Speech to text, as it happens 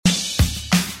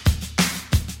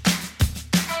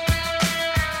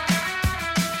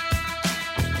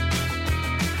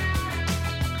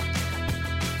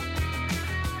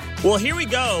Well, here we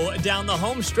go down the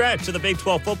home stretch of the Big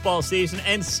 12 football season,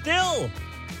 and still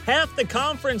half the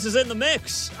conference is in the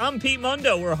mix. I'm Pete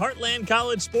Mundo. We're Heartland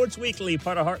College Sports Weekly,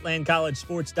 part of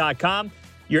HeartlandCollegeSports.com,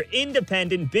 your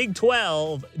independent Big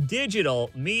 12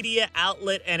 digital media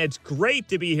outlet, and it's great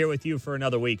to be here with you for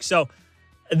another week. So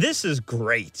this is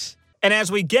great. And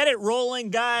as we get it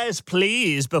rolling, guys,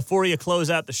 please, before you close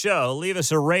out the show, leave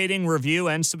us a rating, review,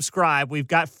 and subscribe. We've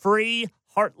got free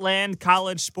Heartland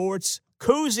College Sports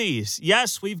koozies.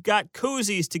 Yes, we've got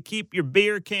koozies to keep your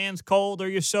beer cans cold or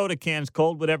your soda cans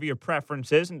cold, whatever your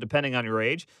preference is, and depending on your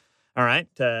age. All right,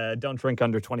 don't drink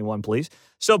under 21, please.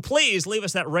 So please leave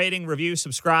us that rating, review,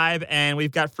 subscribe, and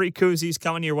we've got free koozies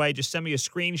coming your way. Just send me a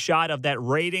screenshot of that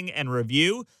rating and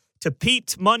review to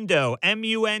Pete Mundo,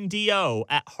 M-U-N-D-O,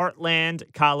 at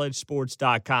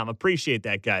HeartlandCollegeSports.com. Appreciate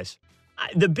that, guys.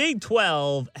 The Big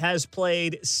 12 has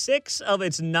played 6 of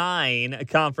its 9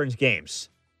 conference games.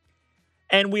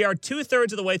 And we are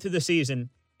 2/3 of the way through the season,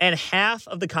 and half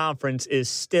of the conference is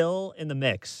still in the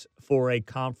mix for a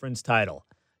conference title.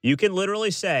 You can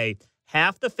literally say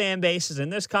half the fan bases in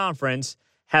this conference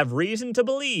have reason to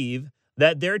believe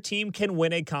that their team can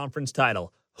win a conference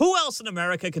title. Who else in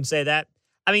America can say that?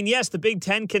 I mean, yes, the Big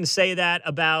Ten can say that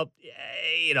about,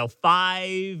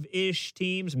 5-ish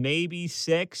teams, maybe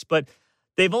 6, but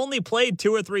they've only played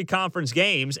 2 or 3 conference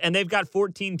games, and they've got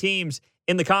 14 teams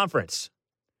in the conference.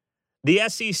 The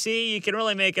SEC, you can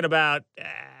really make it about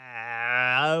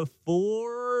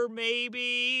 4,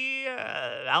 maybe.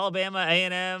 Alabama,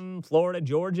 A&M, Florida,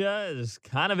 Georgia is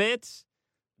kind of it.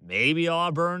 Maybe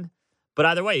Auburn. But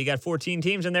either way, you got 14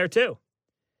 teams in there too.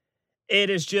 It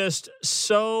is just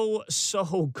so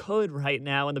good right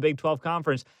now in the Big 12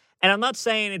 Conference. And I'm not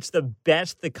saying it's the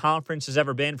best the conference has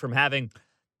ever been from having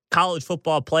college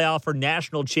football playoff or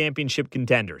national championship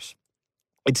contenders.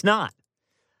 It's not.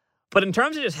 But in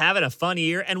terms of just having a fun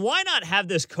year, and why not have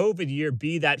this COVID year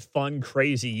be that fun,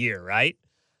 crazy year, right?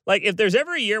 Like, if there's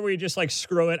ever a year where you're just like,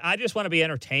 screw it, I just want to be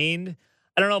entertained.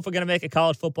 I don't know if we're going to make a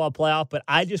college football playoff, but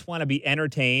I just want to be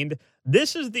entertained.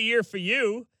 This is the year for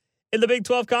you in the Big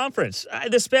 12 Conference.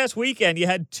 This past weekend, you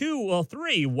had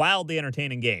 3 wildly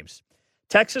entertaining games.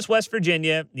 Texas, West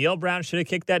Virginia. Neil Brown should have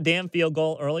kicked that damn field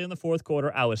goal early in the fourth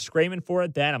quarter. I was screaming for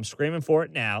it then. I'm screaming for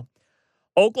it now.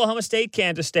 Oklahoma State,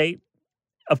 Kansas State.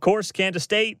 Of course, Kansas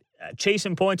State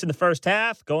chasing points in the first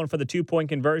half, going for the 2-point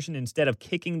conversion instead of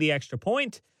kicking the extra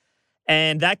point.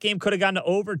 And that game could have gone to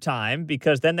overtime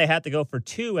because then they had to go for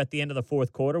 2 at the end of the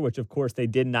fourth quarter, which, of course, they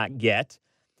did not get.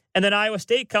 And then Iowa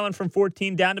State coming from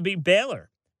 14 down to beat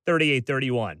Baylor,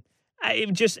 38-31.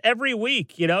 Just every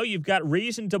week, you've got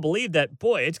reason to believe that,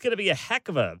 boy, it's going to be a heck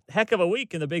of a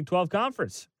week in the Big 12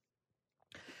 Conference.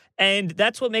 And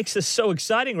that's what makes this so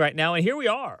exciting right now. And here we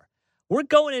are. We're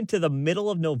going into the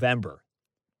middle of November,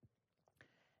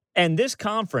 and this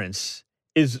conference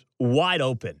is wide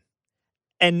open,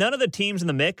 and none of the teams in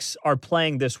the mix are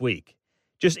playing this week.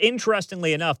 Just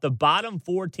interestingly enough, the bottom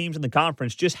 4 teams in the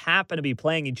conference just happen to be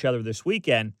playing each other this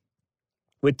weekend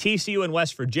with TCU and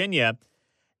West Virginia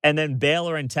and then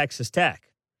Baylor and Texas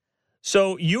Tech.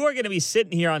 So you are going to be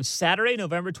sitting here on Saturday,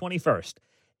 November 21st.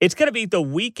 It's going to be the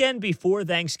weekend before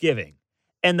Thanksgiving,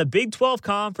 and the Big 12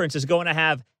 Conference is going to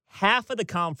have half of the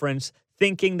conference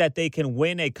thinking that they can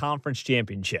win a conference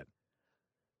championship.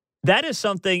 That is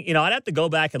something, I'd have to go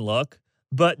back and look,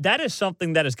 but that is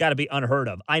something that has got to be unheard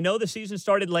of. I know the season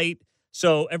started late,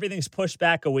 so everything's pushed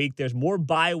back a week. There's more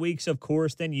bye weeks, of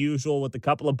course, than usual with a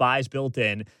couple of byes built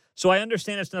in. So I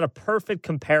understand it's not a perfect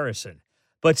comparison.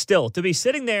 But still, to be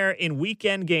sitting there in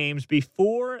weekend games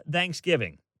before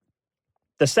Thanksgiving,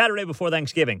 the Saturday before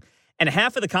Thanksgiving, and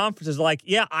half of the conference is like,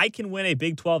 yeah, I can win a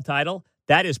Big 12 title.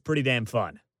 That is pretty damn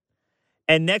fun.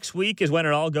 And next week is when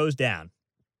it all goes down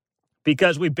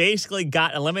because we basically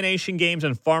got elimination games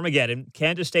in Farmageddon,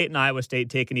 Kansas State and Iowa State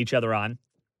taking each other on.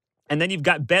 And then you've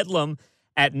got Bedlam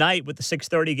at night with the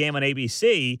 6:30 game on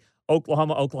ABC,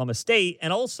 Oklahoma State.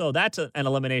 And also that's an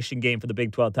elimination game for the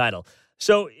Big 12 title.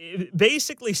 So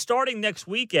basically starting next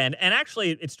weekend, and actually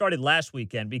it started last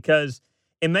weekend because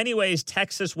in many ways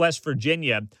Texas, West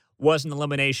Virginia was an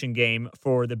elimination game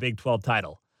for the Big 12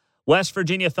 title. West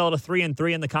Virginia fell to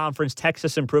 3-3 in the conference.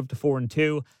 Texas improved to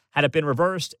 4-2. Had it been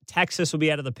reversed, Texas would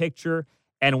be out of the picture,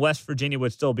 and West Virginia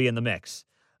would still be in the mix.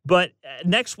 But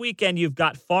next weekend, you've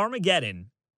got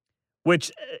Farmageddon,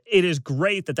 which it is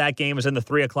great that game is in the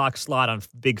 3 o'clock slot on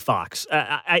Big Fox.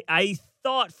 I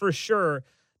thought for sure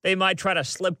they might try to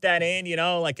slip that in,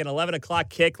 like an 11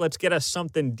 o'clock kick. Let's get us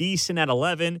something decent at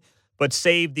 11, but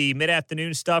save the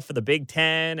mid-afternoon stuff for the Big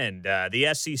Ten and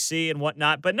the SEC and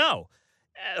whatnot. But no.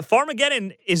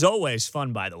 Farmageddon is always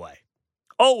fun, by the way.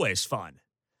 Always fun.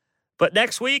 But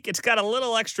next week, it's got a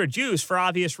little extra juice for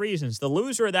obvious reasons. The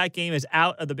loser of that game is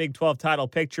out of the Big 12 title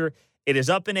picture. It is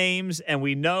up in Ames, and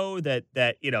we know that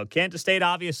Kansas State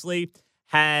obviously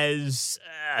has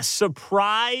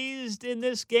surprised in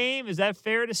this game. Is that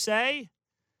fair to say?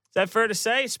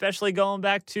 Especially going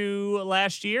back to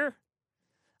last year?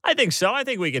 I think so. I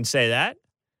think we can say that,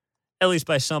 at least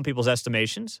by some people's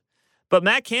estimations. But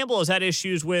Matt Campbell has had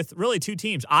issues with really two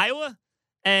teams, Iowa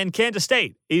and Kansas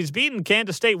State. He's beaten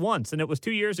Kansas State once, and it was 2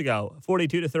 years ago,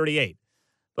 42-38.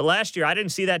 But last year, I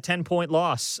didn't see that 10-point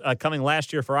loss coming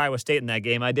last year for Iowa State in that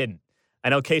game. I didn't. I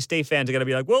know K-State fans are going to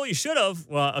be like, well, you should have.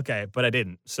 Well, okay, but I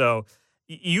didn't. So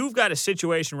you've got a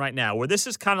situation right now where this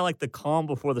is kind of like the calm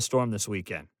before the storm this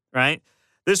weekend, right?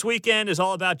 This weekend is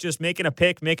all about just making a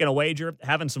pick, making a wager,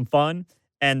 having some fun,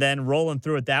 and then rolling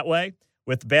through it that way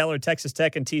with Baylor, Texas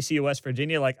Tech, and TCU, West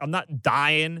Virginia. Like, I'm not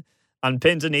dying on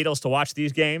pins and needles to watch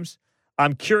these games.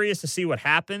 I'm curious to see what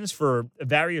happens for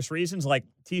various reasons, like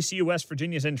TCU, West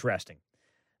Virginia is interesting.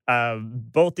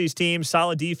 Both these teams,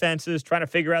 solid defenses, trying to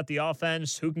figure out the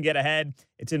offense, who can get ahead.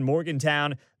 It's in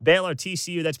Morgantown. Baylor,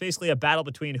 TCU, that's basically a battle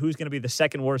between who's going to be the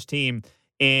second worst team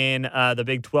in the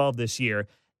Big 12 this year.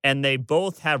 And they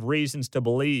both have reasons to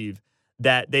believe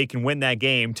that they can win that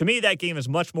game. To me, that game is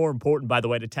much more important, by the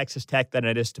way, to Texas Tech than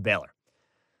it is to Baylor.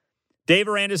 Dave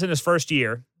Aranda's in his first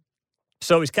year,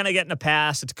 so he's kind of getting a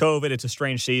pass. It's COVID. It's a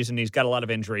strange season. He's got a lot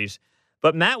of injuries.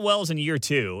 But Matt Wells in year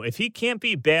two, if he can't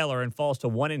beat Baylor and falls to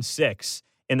 1-6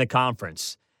 in the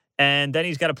conference, and then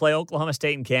he's got to play Oklahoma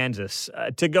State and Kansas,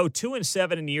 to go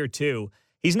 2-7 in year two,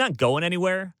 he's not going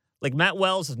anywhere. Like, Matt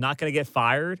Wells is not going to get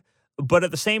fired. But at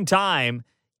the same time,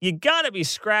 you got to be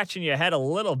scratching your head a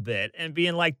little bit and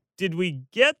being like, did we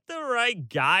get the right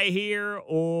guy here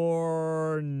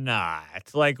or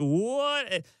not? Like,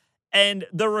 what? And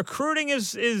the recruiting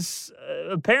is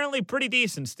apparently pretty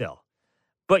decent still.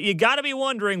 But you got to be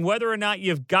wondering whether or not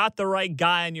you've got the right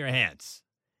guy in your hands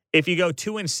if you go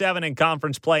 2-7 in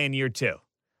conference play in year two.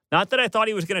 Not that I thought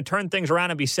he was going to turn things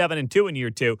around and be 7-2 in year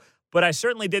two, but I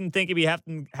certainly didn't think he'd be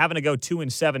having to go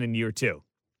 2-7 in year two.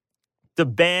 It's a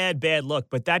bad look,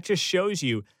 but that just shows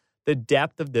you the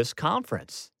depth of this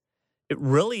conference. It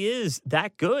really is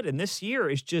that good, and this year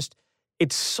is just,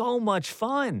 it's so much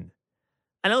fun.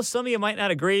 I know some of you might not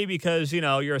agree because,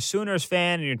 you're a Sooners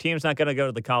fan and your team's not going to go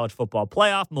to the college football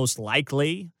playoff, most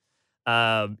likely.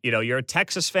 You're a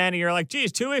Texas fan and you're like,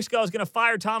 geez, 2 weeks ago I was going to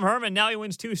fire Tom Herman. Now he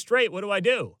wins 2 straight. What do I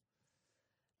do?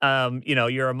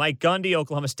 You're a Mike Gundy,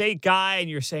 Oklahoma State guy, and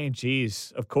you're saying,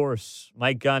 geez, of course,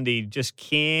 Mike Gundy just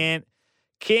can't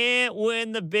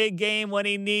win the big game when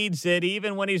he needs it,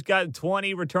 even when he's got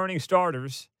 20 returning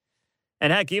starters.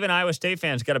 And heck, even Iowa State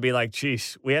fans got to be like,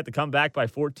 geez, we had to come back by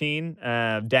 14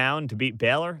 down to beat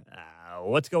Baylor.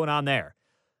 What's going on there?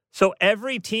 So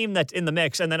every team that's in the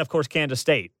mix, and then, of course, Kansas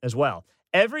State as well,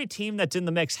 every team that's in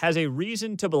the mix has a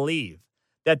reason to believe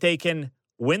that they can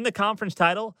win the conference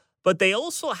title, but they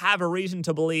also have a reason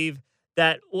to believe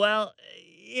that, well,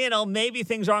 maybe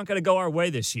things aren't going to go our way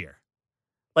this year.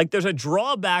 Like, there's a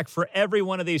drawback for every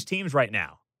one of these teams right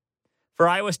now. For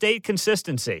Iowa State,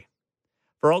 consistency.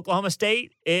 For Oklahoma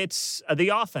State, it's the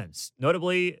offense,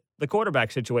 notably the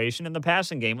quarterback situation in the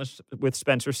passing game with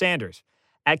Spencer Sanders.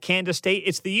 At Kansas State,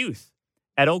 it's the youth.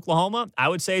 At Oklahoma, I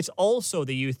would say it's also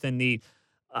the youth and the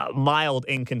mild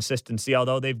inconsistency,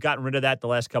 although they've gotten rid of that the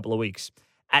last couple of weeks.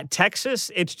 At Texas,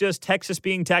 it's just Texas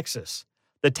being Texas.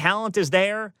 The talent is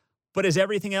there, but is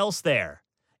everything else there?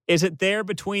 Is it there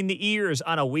between the ears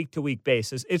on a week-to-week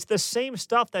basis? It's the same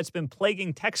stuff that's been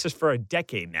plaguing Texas for a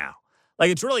decade now. Like,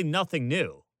 it's really nothing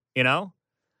new,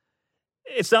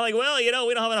 It's not like, well, we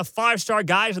don't have enough 5-star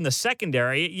guys in the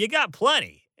secondary. You got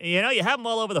plenty. You have them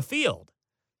all over the field.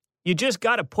 You just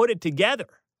got to put it together.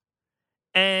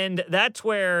 And that's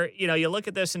where, you look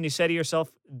at this and you say to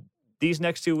yourself, these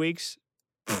next 2 weeks,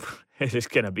 it is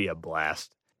going to be a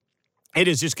blast. It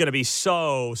is just going to be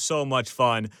so much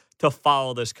fun to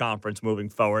follow this conference moving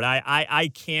forward.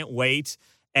 I can't wait.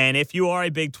 And if you are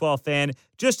a Big 12 fan,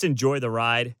 just enjoy the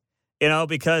ride.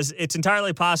 Because it's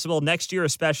entirely possible next year,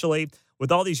 especially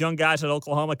with all these young guys at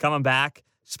Oklahoma coming back,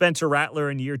 Spencer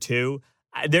Rattler in year two,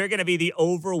 they're going to be the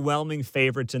overwhelming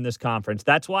favorites in this conference.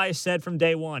 That's why I said from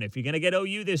day one, if you're going to get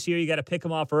OU this year, you got to pick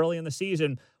them off early in the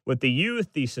season with the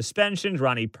youth, the suspensions,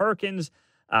 Ronnie Perkins,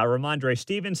 Ramondre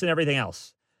Stevenson, everything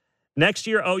else. Next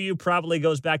year, OU probably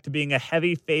goes back to being a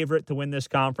heavy favorite to win this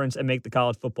conference and make the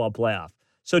college football playoff.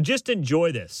 So just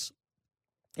enjoy this.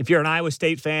 If you're an Iowa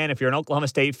State fan, if you're an Oklahoma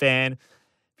State fan,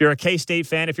 if you're a K-State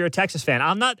fan, if you're a Texas fan,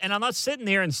 I'm not sitting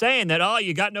here and saying that,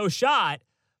 you got no shot,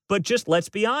 but just let's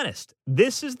be honest.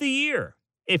 This is the year.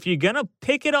 if you're going to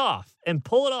pick it off and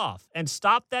pull it off and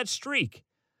stop that streak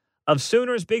of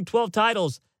Sooners Big 12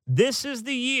 titles, this is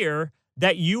the year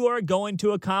that you are going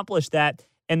to accomplish that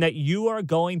and that you are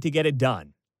going to get it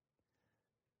done.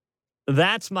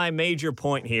 That's my major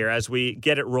point here as we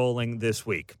get it rolling this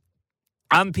week.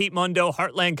 I'm Pete Mundo.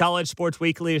 Heartland College Sports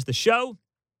Weekly is the show.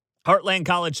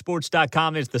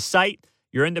 HeartlandCollegeSports.com is the site,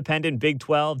 your independent Big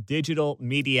 12 digital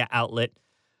media outlet.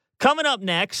 Coming up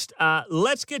next,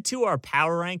 let's get to our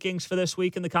power rankings for this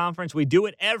week in the conference. We do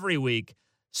it every week,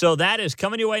 so that is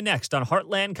coming your way next on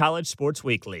Heartland College Sports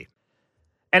Weekly.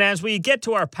 And as we get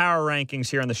to our power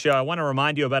rankings here on the show, I want to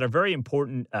remind you about a very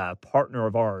important partner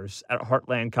of ours at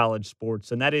Heartland College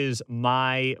Sports, and that is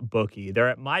MyBookie. They're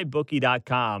at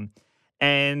mybookie.com.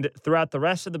 And throughout the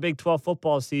rest of the Big 12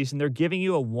 football season, they're giving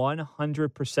you a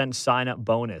 100% sign-up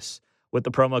bonus with the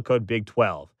promo code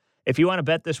BIG12. If you want to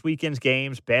bet this weekend's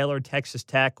games, Baylor, Texas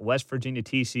Tech, West Virginia,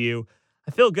 TCU,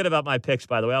 I feel good about my picks,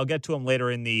 by the way. I'll get to them later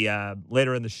in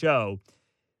the show.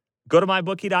 Go to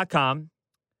mybookie.com,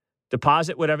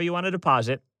 deposit whatever you want to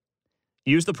deposit,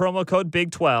 use the promo code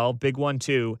BIG12,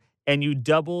 BIG12, and you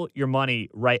double your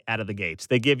money right out of the gates.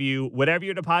 They give you whatever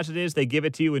your deposit is, they give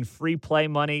it to you in free play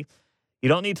money. You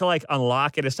don't need to,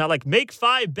 unlock it. It's not like make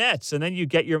 5 bets and then you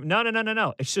get your...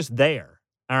 No. It's just there,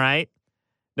 all right?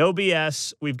 No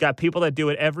BS. We've got people that do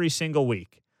it every single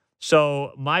week.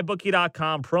 So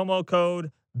mybookie.com, promo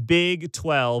code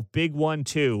BIG12,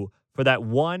 BIG12, for that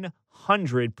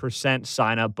 100%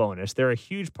 sign-up bonus. They're a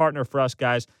huge partner for us,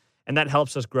 guys, and that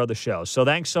helps us grow the show. So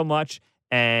thanks so much,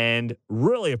 and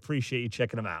really appreciate you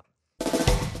checking them out.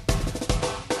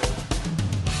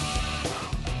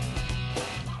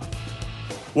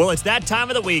 Well, it's that time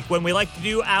of the week when we like to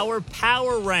do our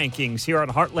power rankings here on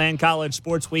Heartland College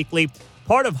Sports Weekly,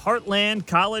 part of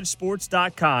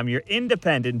HeartlandCollegeSports.com, your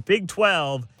independent Big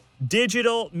 12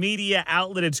 digital media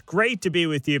outlet. It's great to be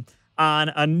with you on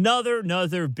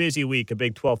another busy week of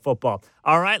Big 12 football.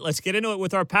 All right, let's get into it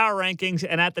with our power rankings.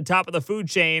 And at the top of the food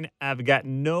chain, I've got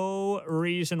no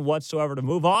reason whatsoever to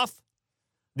move off.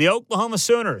 The Oklahoma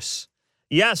Sooners.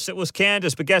 Yes, it was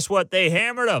Kansas, but guess what? They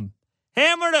hammered them.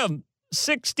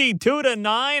 62-9.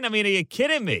 I mean, are you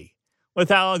kidding me with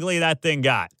how ugly that thing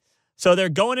got? So they're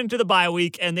going into the bye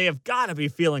week, and they have got to be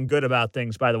feeling good about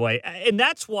things, by the way. And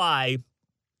that's why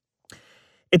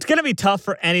it's going to be tough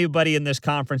for anybody in this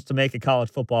conference to make a college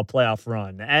football playoff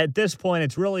run. At this point,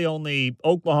 it's really only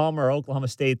Oklahoma or Oklahoma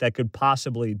State that could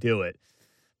possibly do it.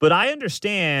 But I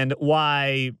understand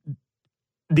why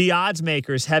the odds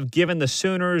makers have given the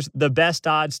Sooners the best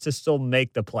odds to still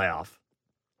make the playoff.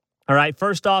 All right,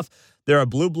 first off, they're a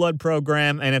blue blood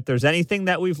program, and if there's anything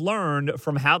that we've learned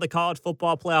from how the college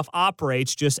football playoff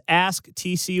operates, just ask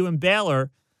TCU and Baylor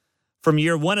from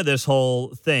year one of this whole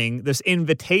thing, this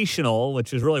invitational,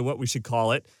 which is really what we should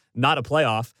call it, not a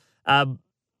playoff. A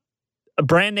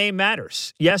brand name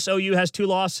matters. Yes, OU has 2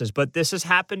 losses, but this has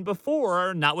happened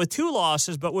before, not with 2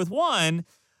 losses, but with one,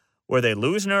 where they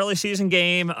lose an early season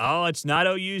game. Oh, it's not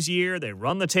OU's year. They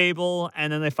run the table,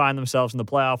 and then they find themselves in the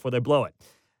playoff where they blow it.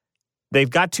 They've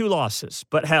got 2 losses,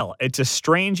 but hell, it's a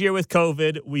strange year with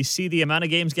COVID. We see the amount of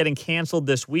games getting canceled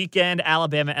this weekend.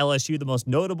 Alabama, LSU, the most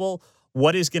notable.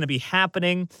 What is going to be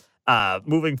happening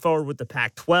moving forward with the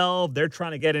Pac-12? They're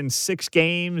trying to get in 6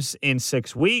 games in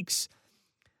 6 weeks.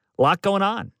 A lot going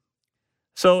on.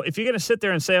 So if you're going to sit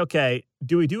there and say, okay,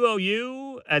 do we do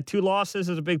OU at 2 losses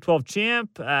as a Big 12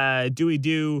 champ? Do we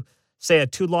do, say, a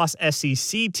 2-loss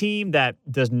SEC team that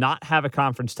does not have a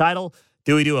conference title?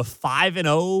 Do we do a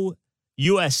 5-0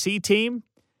 USC team?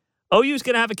 OU is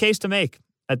going to have a case to make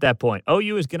at that point.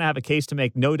 OU is going to have a case to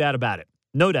make, no doubt about it.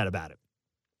 No doubt about it.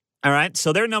 All right,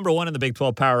 so they're number 1 in the Big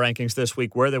 12 power rankings this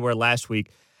week, where they were last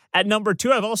week. At number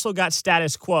 2, I've also got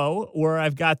status quo, where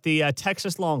I've got the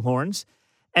Texas Longhorns.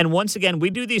 And once again,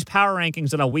 we do these power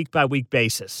rankings on a week-by-week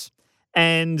basis.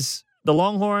 And the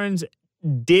Longhorns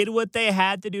did what they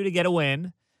had to do to get a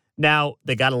win. Now,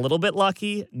 they got a little bit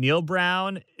lucky. Neil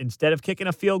Brown, instead of kicking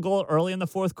a field goal early in the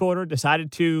fourth quarter,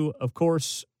 decided to, of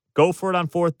course, go for it on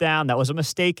 4th down. That was a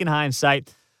mistake in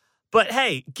hindsight. But,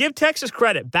 hey, give Texas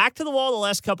credit. Back to the wall the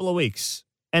last couple of weeks.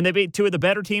 And they beat 2 of the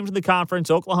better teams in the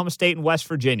conference, Oklahoma State and West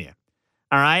Virginia.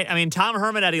 All right? I mean, Tom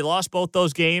Herman, had he lost both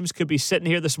those games, could be sitting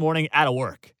here this morning out of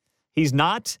work. He's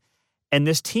not. And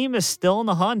this team is still in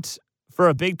the hunt for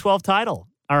a Big 12 title.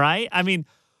 All right? I mean,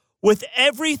 with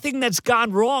everything that's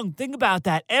gone wrong, think about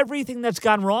that. Everything that's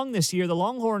gone wrong this year, the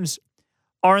Longhorns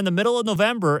are in the middle of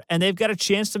November, and they've got a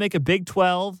chance to make a Big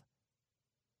 12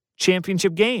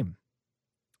 championship game.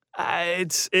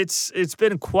 It's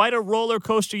been quite a roller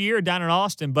coaster year down in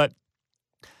Austin, but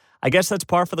I guess that's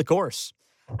par for the course.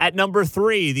 At number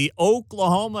 3, the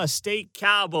Oklahoma State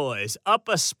Cowboys, up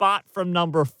a spot from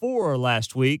number 4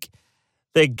 last week.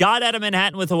 They got out of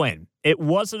Manhattan with a win. It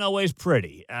wasn't always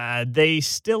pretty. They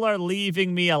still are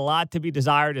leaving me a lot to be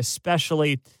desired,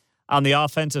 especially on the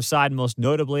offensive side, most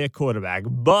notably at quarterback.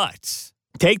 But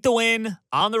take the win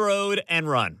on the road and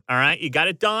run, all right? You got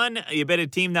it done. You beat a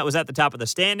team that was at the top of the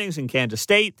standings in Kansas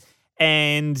State,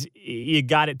 and you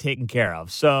got it taken care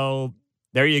of. So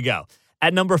there you go.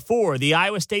 At number 4, the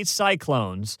Iowa State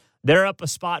Cyclones. They're up a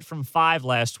spot from 5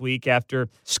 last week after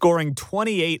scoring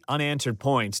 28 unanswered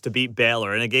points to beat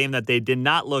Baylor in a game that they did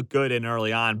not look good in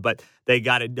early on, but they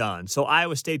got it done. So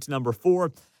Iowa State's number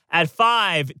 4. At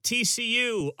 5,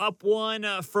 TCU up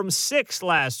 1 from 6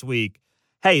 last week.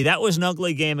 Hey, that was an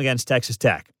ugly game against Texas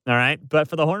Tech, all right? But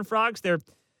for the Horned Frogs, they're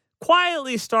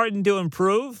quietly starting to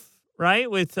improve, right,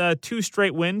 with 2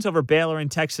 straight wins over Baylor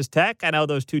and Texas Tech. I know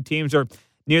those two teams are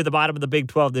near the bottom of the Big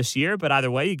 12 this year, but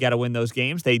either way, you got to win those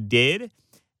games. They did.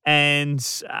 And,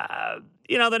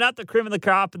 they're not the cream of the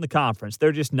crop in the conference.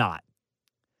 They're just not.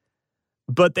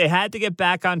 But they had to get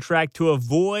back on track to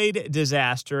avoid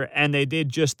disaster, and they did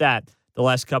just that the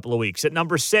last couple of weeks. At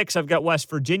number 6, I've got West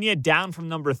Virginia, down from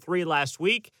number 3 last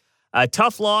week. A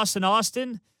tough loss in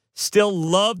Austin. Still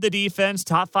love the defense,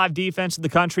 top 5 defense in the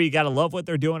country. You got to love what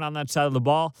they're doing on that side of the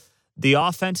ball. The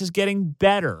offense is getting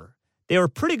better. They were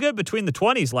pretty good between the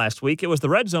 20s last week. It was the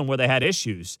red zone where they had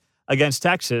issues against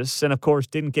Texas and, of course,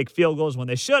 didn't kick field goals when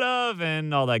they should have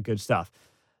and all that good stuff.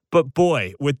 But,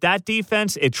 boy, with that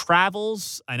defense, it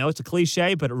travels. I know it's a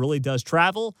cliche, but it really does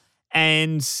travel.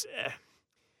 And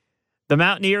the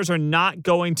Mountaineers are not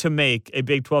going to make a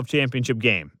Big 12 championship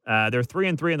game. They're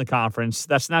 3-3 in the conference.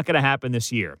 That's not going to happen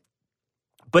this year.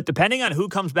 But depending on who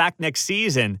comes back next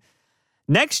season,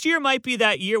 next year might be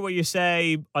that year where you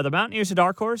say, are the Mountaineers a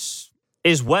dark horse?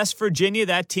 Is West Virginia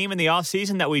that team in the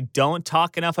offseason that we don't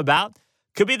talk enough about?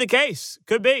 Could be the case.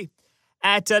 Could be.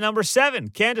 At number 7,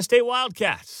 Kansas State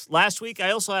Wildcats. Last week,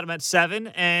 I also had them at 7,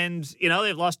 and,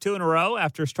 they've lost 2 in a row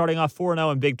after starting off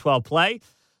 4-0 in Big 12 play.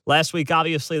 Last week,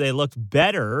 obviously, they looked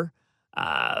better,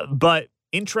 but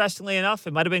interestingly enough,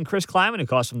 it might have been Chris Kleiman who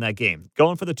cost them that game.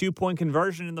 Going for the 2-point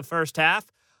conversion in the first half,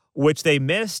 which they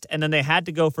missed, and then they had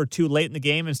to go for 2 late in the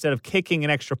game instead of kicking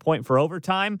an extra point for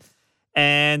overtime.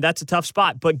 And that's a tough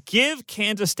spot. But give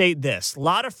Kansas State this. A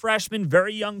lot of freshmen,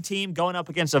 very young team going up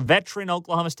against a veteran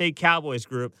Oklahoma State Cowboys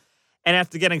group. And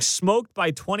after getting smoked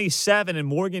by 27 in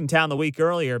Morgantown the week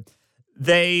earlier,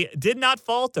 they did not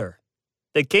falter.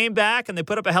 They came back and they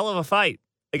put up a hell of a fight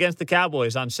against the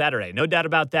Cowboys on Saturday. No doubt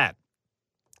about that.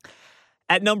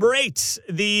 At number 8,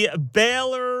 the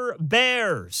Baylor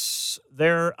Bears.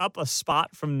 They're up a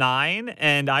spot from 9,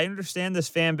 and I understand this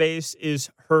fan base is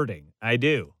hurting. I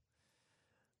do.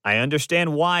 I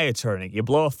understand why it's hurting. You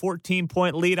blow a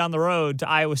 14-point lead on the road to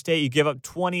Iowa State. You give up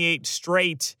 28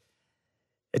 straight.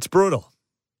 It's brutal.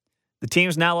 The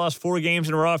team's now lost 4 games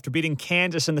in a row after beating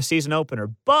Kansas in the season opener.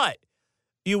 But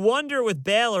you wonder with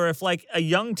Baylor if, like, a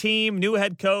young team, new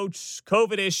head coach,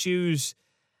 COVID issues,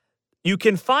 you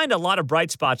can find a lot of bright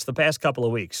spots the past couple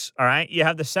of weeks, all right? You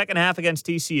have the second half against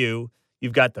TCU.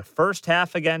 You've got the first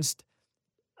half against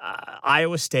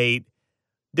Iowa State.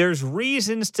 There's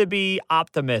reasons to be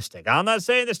optimistic. I'm not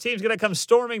saying this team's going to come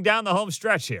storming down the home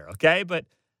stretch here, okay? But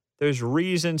there's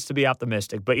reasons to be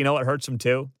optimistic. But you know what hurts them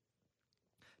too?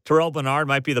 Terrell Bernard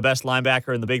might be the best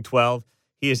linebacker in the Big 12.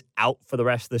 He is out for the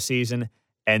rest of the season,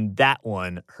 and that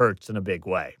one hurts in a big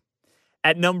way.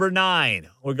 At number 9,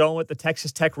 we're going with the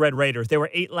Texas Tech Red Raiders. They were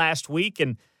 8 last week,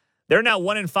 and they're now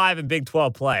 1-5 in Big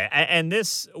 12 play. And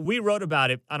this, we wrote about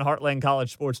it on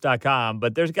HeartlandCollegeSports.com,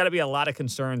 but there's got to be a lot of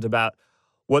concerns about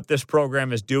what this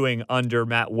program is doing under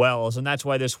Matt Wells. And that's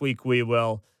why this week we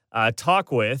will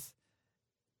talk with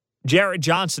Jared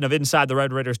Johnson of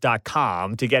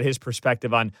InsideTheRedRaiders.com to get his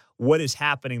perspective on what is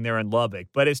happening there in Lubbock.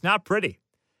 But it's not pretty.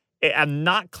 I'm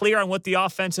not clear on what the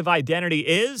offensive identity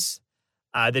is.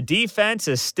 The defense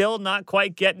is still not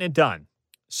quite getting it done.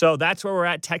 So that's where we're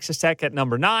at. Texas Tech at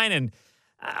number 9, and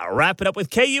wrap it up with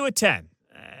KU at 10.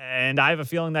 And I have a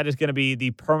feeling that is going to be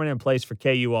the permanent place for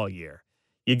KU all year.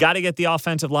 You got to get the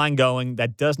offensive line going.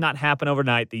 That does not happen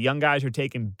overnight. The young guys are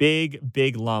taking big,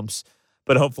 big lumps,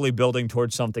 but hopefully building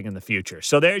towards something in the future.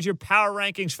 So there's your power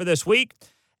rankings for this week.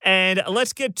 And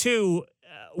let's get to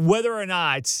whether or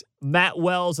not Matt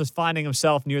Wells is finding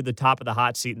himself near the top of the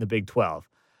hot seat in the Big 12.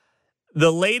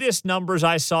 The latest numbers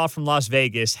I saw from Las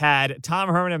Vegas had Tom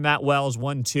Herman and Matt Wells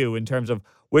 1-2 in terms of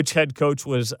which head coach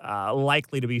was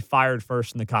likely to be fired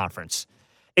first in the conference.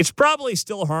 It's probably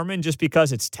still Herman just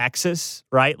because it's Texas,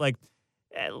 right? Like,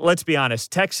 let's be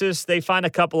honest. Texas, they find a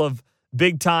couple of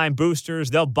big-time boosters.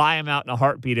 They'll buy him out in a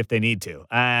heartbeat if they need to.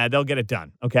 They'll get it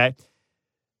done, okay?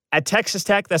 At Texas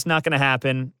Tech, that's not going to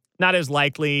happen. Not as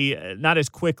likely, not as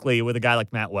quickly with a guy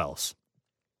like Matt Wells.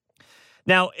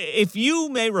 Now, if you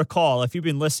may recall, if you've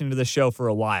been listening to the show for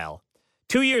a while,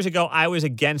 2 years ago, I was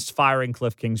against firing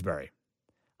Cliff Kingsbury.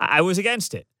 I was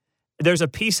against it. There's a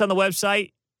piece on the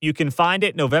website. You can find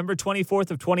it November 24th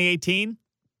of 2018.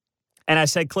 And I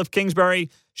said Cliff Kingsbury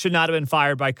should not have been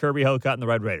fired by Kirby Hocutt and the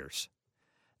Red Raiders.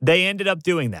 They ended up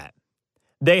doing that.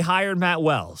 They hired Matt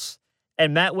Wells.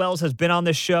 And Matt Wells has been on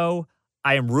this show.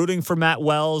 I am rooting for Matt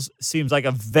Wells. Seems like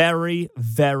a very,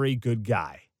 very good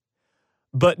guy.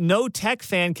 But no Tech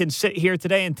fan can sit here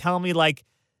today and tell me, like,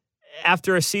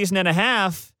 after a season and a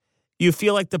half, you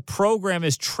feel like the program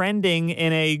is trending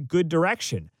in a good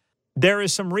direction. There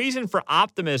is some reason for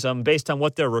optimism based on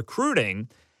what they're recruiting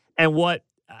and what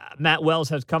Matt Wells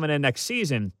has coming in next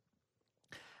season.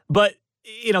 But,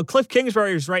 you know, Cliff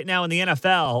Kingsbury is right now in the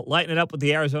NFL lighting it up with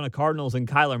the Arizona Cardinals and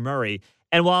Kyler Murray.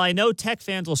 And while I know Tech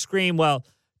fans will scream, well,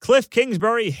 Cliff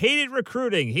Kingsbury hated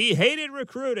recruiting. He hated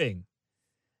recruiting.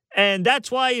 And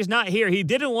that's why he's not here. He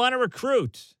didn't want to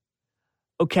recruit.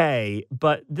 Okay,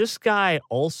 but this guy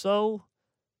also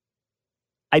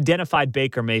identified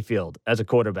Baker Mayfield as a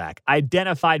quarterback,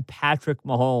 identified Patrick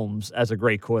Mahomes as a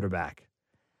great quarterback.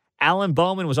 Alan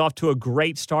Bowman was off to a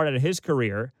great start at his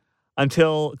career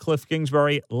until Cliff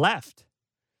Kingsbury left.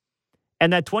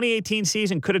 And that 2018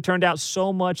 season could have turned out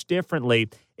so much differently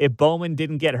if Bowman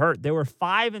didn't get hurt. They were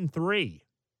 5-3.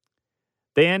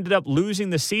 They ended up losing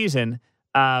the season.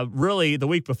 Really, the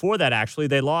week before that, actually,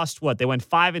 they lost what? They went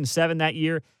 5-7 that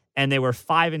year, and they were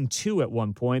 5-2 at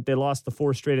one point. They lost the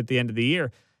 4 straight at the end of the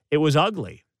year. It was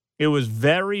ugly. It was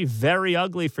very, very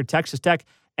ugly for Texas Tech.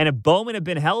 And if Bowman had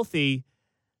been healthy,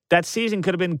 that season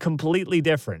could have been completely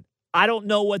different. I don't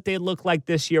know what they look like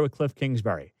this year with Cliff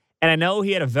Kingsbury. And I know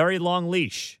he had a very long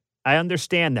leash. I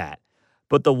understand that.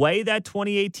 But the way that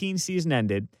 2018 season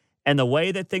ended and the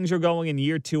way that things are going in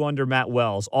year 2 under Matt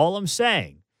Wells, all I'm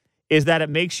saying is that it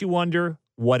makes you wonder,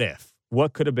 what if?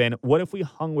 What could have been? What if we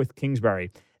hung with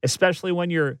Kingsbury? Especially when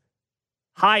your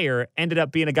hire ended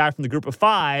up being a guy from the group of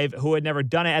 5 who had never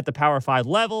done it at the Power 5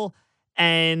 level,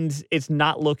 and it's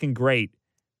not looking great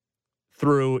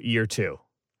through year 2.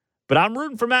 But I'm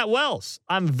rooting for Matt Wells.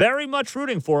 I'm very much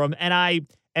rooting for him, and I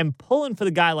am pulling for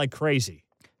the guy like crazy.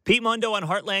 Pete Mundo on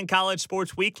Heartland College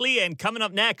Sports Weekly, and coming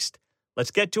up next,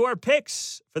 let's get to our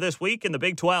picks for this week in the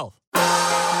Big 12.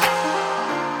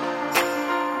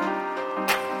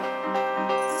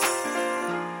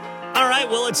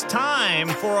 Well, it's time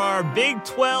for our Big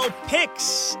 12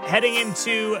 picks heading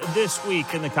into this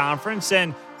week in the conference.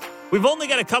 And we've only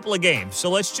got a couple of games, so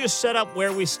let's just set up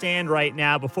where we stand right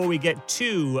now before we get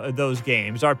to those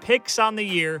games. Our picks on the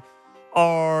year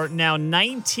are now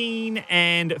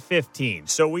 19-15.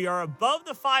 So we are above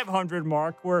the 500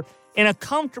 mark. We're in a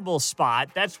comfortable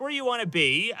spot. That's where you want to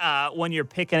be when you're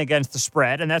picking against the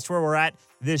spread, and that's where we're at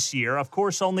this year. Of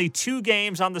course, only 2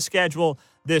 games on the schedule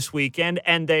this weekend,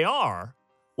 and they are,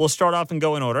 we'll start off and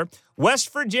go in order,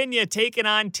 West Virginia taking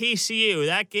on TCU.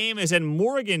 That game is in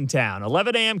Morgantown,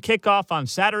 11 a.m. kickoff on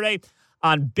Saturday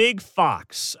on Big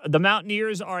Fox. The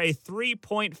Mountaineers are a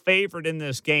 3-point favorite in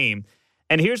this game,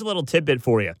 and here's a little tidbit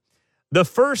for you. The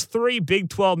first 3 Big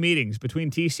 12 meetings between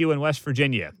TCU and West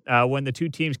Virginia, when the two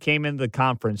teams came into the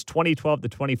conference, 2012 to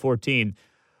 2014,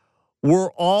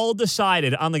 were all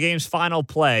decided on the game's final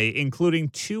play, including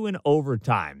 2 in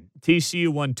overtime. TCU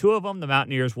won 2 of them. The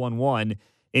Mountaineers won 1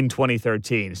 in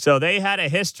 2013. So they had a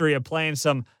history of playing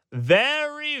some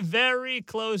very, very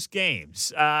close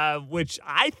games, which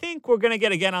I think we're going to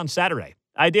get again on Saturday.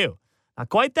 I do. Not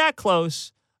quite that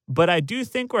close, but I do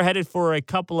think we're headed for a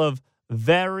couple of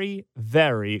very,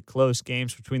 very close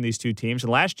games between these two teams.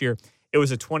 And last year, it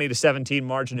was a 20-17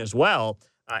 margin as well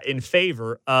in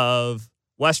favor of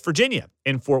West Virginia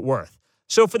in Fort Worth.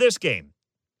 So for this game,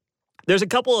 there's a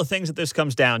couple of things that this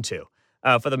comes down to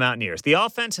for the Mountaineers. The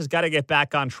offense has got to get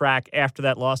back on track after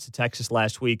that loss to Texas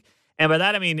last week. And by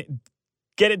that, I mean,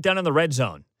 get it done in the red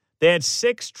zone. They had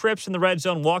 6 trips in the red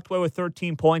zone, walked away with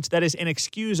 13 points. That is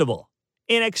inexcusable.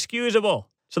 Inexcusable.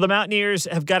 So the Mountaineers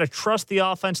have got to trust the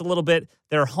offense a little bit.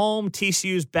 They're home.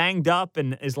 TCU's banged up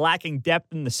and is lacking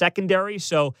depth in the secondary.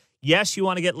 So, yes, you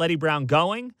want to get Letty Brown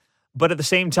going. But at the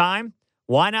same time,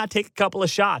 why not take a couple of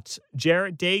shots?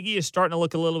 Jarrett Doege is starting to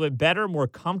look a little bit better, more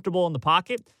comfortable in the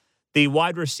pocket. The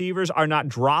wide receivers are not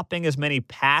dropping as many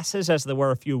passes as they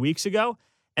were a few weeks ago,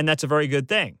 and that's a very good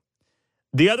thing.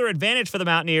 The other advantage for the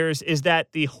Mountaineers is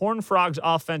that the Horned Frogs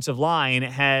offensive line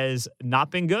has not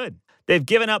been good. They've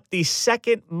given up the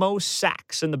second most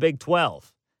sacks in the Big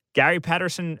 12. Gary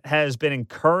Patterson has been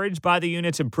encouraged by the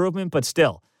unit's improvement, but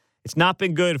still, it's not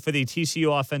been good for the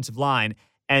TCU offensive line.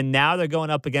 And now they're going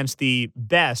up against the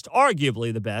best,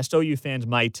 arguably the best. OU fans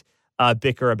might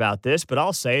bicker about this, but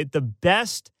I'll say it, the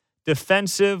best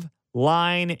defensive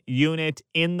line unit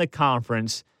in the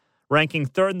conference, ranking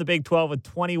third in the Big 12 with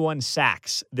 21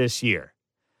 sacks this year.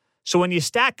 So when you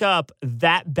stack up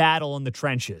that battle in the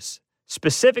trenches,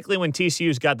 specifically when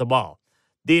TCU's got the ball,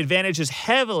 the advantage is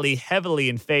heavily, heavily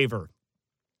in favor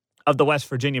of the West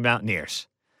Virginia Mountaineers.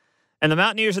 And the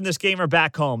Mountaineers in this game are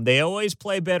back home. They always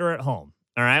play better at home.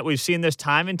 All right, we've seen this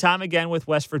time and time again with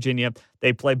West Virginia.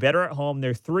 They play better at home.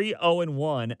 They're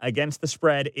 3-0-1 against the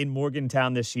spread in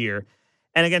Morgantown this year.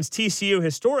 And against TCU,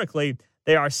 historically,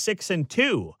 they are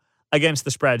 6-2 against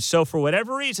the spread. So for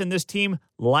whatever reason, this team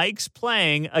likes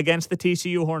playing against the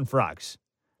TCU Horned Frogs.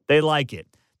 They like it.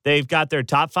 They've got their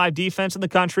top 5 defense in the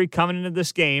country coming into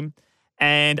this game.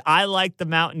 And I like the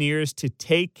Mountaineers to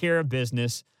take care of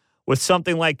business with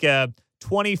something like a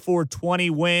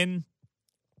 24-20 win,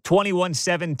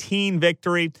 21-17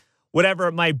 victory, whatever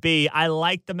it might be. I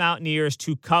like the Mountaineers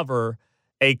to cover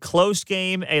a close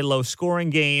game, a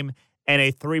low-scoring game, and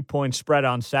a 3-point spread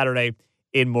on Saturday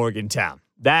in Morgantown.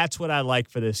 That's what I like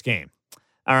for this game.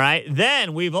 All right.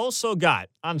 Then we've also got,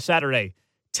 on Saturday,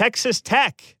 Texas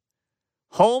Tech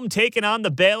home taking on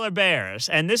the Baylor Bears.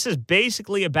 And this is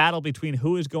basically a battle between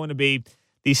who is going to be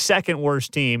the second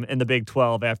worst team in the Big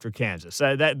 12 after Kansas.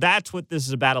 That's what this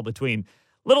is a battle between.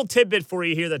 Little tidbit for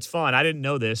you here that's fun. I didn't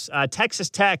know this. Texas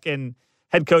Tech and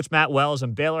head coach Matt Wells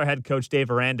and Baylor head coach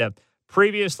Dave Aranda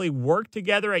previously worked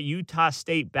together at Utah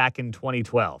State back in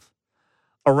 2012.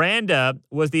 Aranda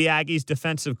was the Aggies'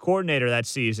 defensive coordinator that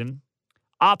season,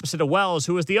 opposite of Wells,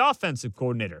 who was the offensive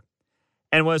coordinator,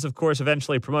 and was, of course,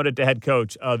 eventually promoted to head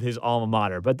coach of his alma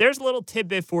mater. But there's a little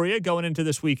tidbit for you going into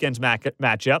this weekend's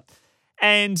matchup.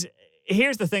 And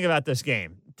here's the thing about this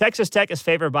game. Texas Tech is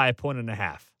favored by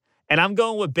 1.5. And I'm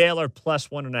going with Baylor plus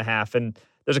 1.5, and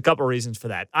there's a couple reasons for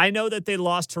that. I know that they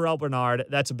lost Terrell Bernard.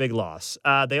 That's a big loss.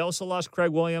 They also lost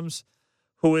Craig Williams,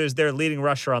 who is their leading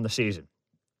rusher on the season.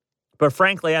 But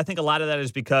frankly, I think a lot of that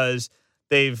is because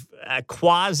they've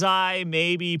quasi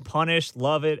maybe punished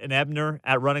Lovett and Ebner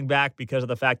at running back because of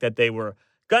the fact that they were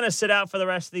going to sit out for the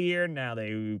rest of the year. Now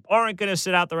they aren't going to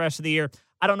sit out the rest of the year.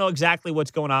 I don't know exactly what's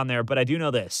going on there, but I do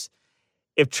know this.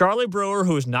 If Charlie Brewer,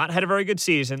 who has not had a very good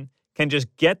season, can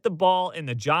just get the ball in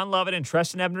the John Lovett and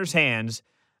Treston Ebner's hands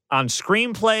on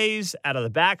screen plays out of the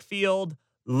backfield,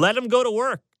 let him go to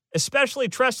work, especially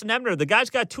Treston Ebner. The guy's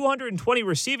got 220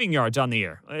 receiving yards on the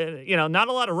year. Not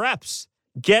a lot of reps.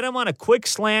 Get him on a quick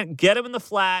slant, get him in the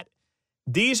flat.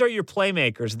 These are your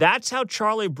playmakers. That's how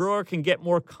Charlie Brewer can get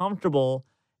more comfortable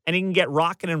and he can get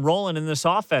rocking and rolling in this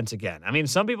offense again. I mean,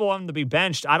 some people want him to be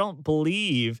benched. I don't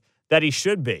believe that he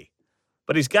should be,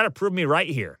 but he's got to prove me right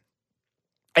here.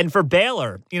 And for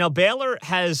Baylor, Baylor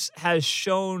has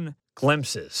shown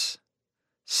glimpses.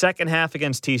 Second half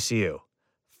against TCU.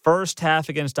 First half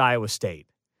against Iowa State.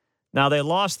 Now, they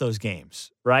lost those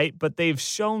games, right? But they've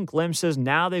shown glimpses.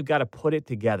 Now they've got to put it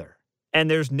together. And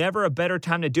there's never a better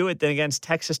time to do it than against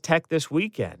Texas Tech this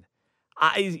weekend.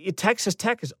 Texas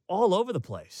Tech is all over the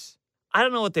place. I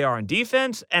don't know what they are on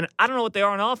defense, and I don't know what they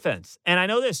are on offense. And I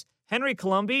know this. Henry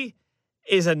Colombi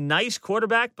is a nice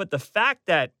quarterback, but the fact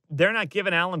that they're not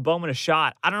giving Alan Bowman a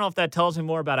shot, I don't know if that tells me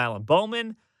more about Alan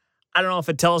Bowman. I don't know if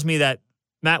it tells me that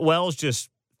Matt Wells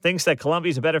just thinks that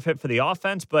Colombi's a better fit for the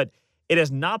offense, but it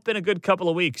has not been a good couple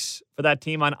of weeks for that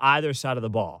team on either side of the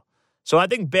ball. So I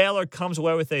think Baylor comes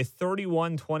away with a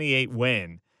 31-28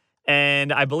 win,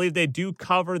 and I believe they do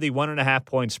cover the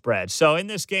 1.5-point spread. So in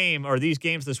this game, or these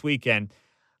games this weekend,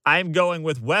 I'm going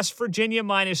with West Virginia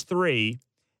 -3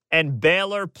 and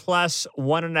Baylor plus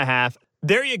 1.5.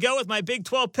 There you go with my Big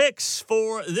 12 picks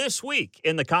for this week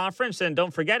in the conference. And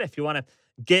don't forget, if you want to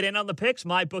get in on the picks,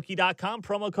 mybookie.com,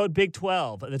 promo code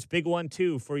Big12. That's Big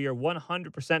 12 for your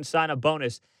 100% sign-up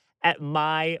bonus at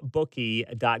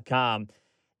mybookie.com.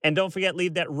 And don't forget,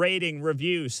 leave that rating,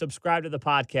 review, subscribe to the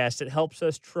podcast. It helps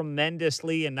us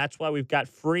tremendously, and that's why we've got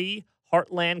free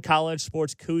Heartland College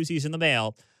sports koozies in the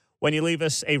mail. When you leave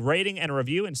us a rating and a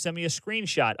review and send me a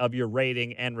screenshot of your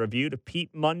rating and review to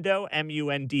Pete Mundo,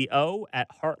 MUNDO, at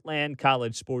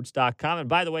heartlandcollegesports.com. And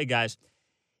by the way, guys,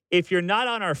 if you're not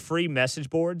on our free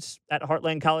message boards at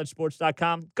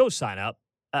heartlandcollegesports.com, go sign up.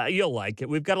 You'll like it.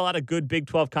 We've got a lot of good Big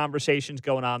 12 conversations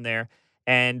going on there,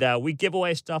 and we give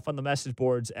away stuff on the message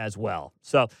boards as well.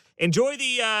 So enjoy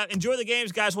the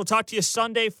games, guys. We'll talk to you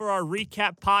Sunday for our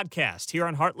recap podcast here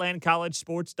on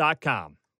heartlandcollegesports.com.